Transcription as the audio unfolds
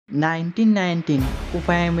1919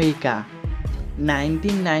 Copa America,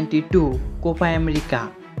 1992 Copa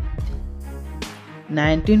America,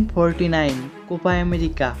 1949 Copa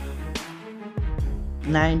America,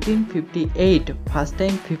 1958 first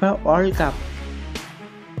time FIFA World Cup,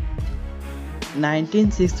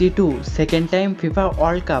 1962 second time FIFA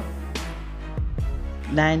World Cup,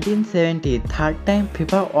 1970 third time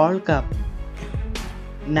FIFA World Cup,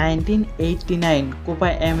 1989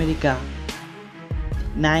 Copa America,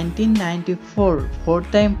 1994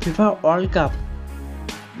 fourth time FIFA World Cup,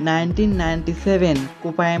 1997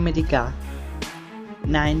 Copa America,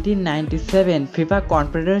 1997 FIFA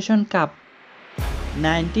Confederation Cup,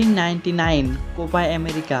 1999 Copa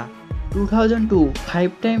America, 2002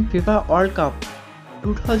 five-time FIFA World Cup,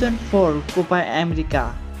 2004 Copa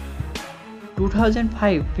America,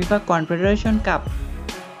 2005 FIFA Confederation Cup,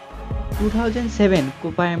 2007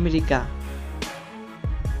 Copa America,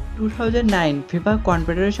 2009 FIFA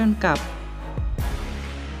Confederation Cup,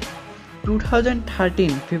 2013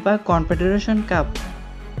 FIFA Confederation Cup,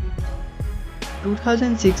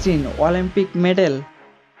 2016 Olympic medal,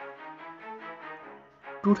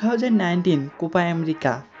 2019 Copa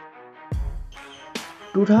America,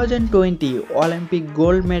 2020 Olympic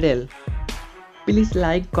gold medal. Please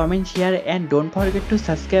like, comment, share and don't forget to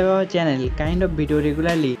subscribe our channel kind of video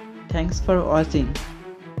regularly. Thanks for watching.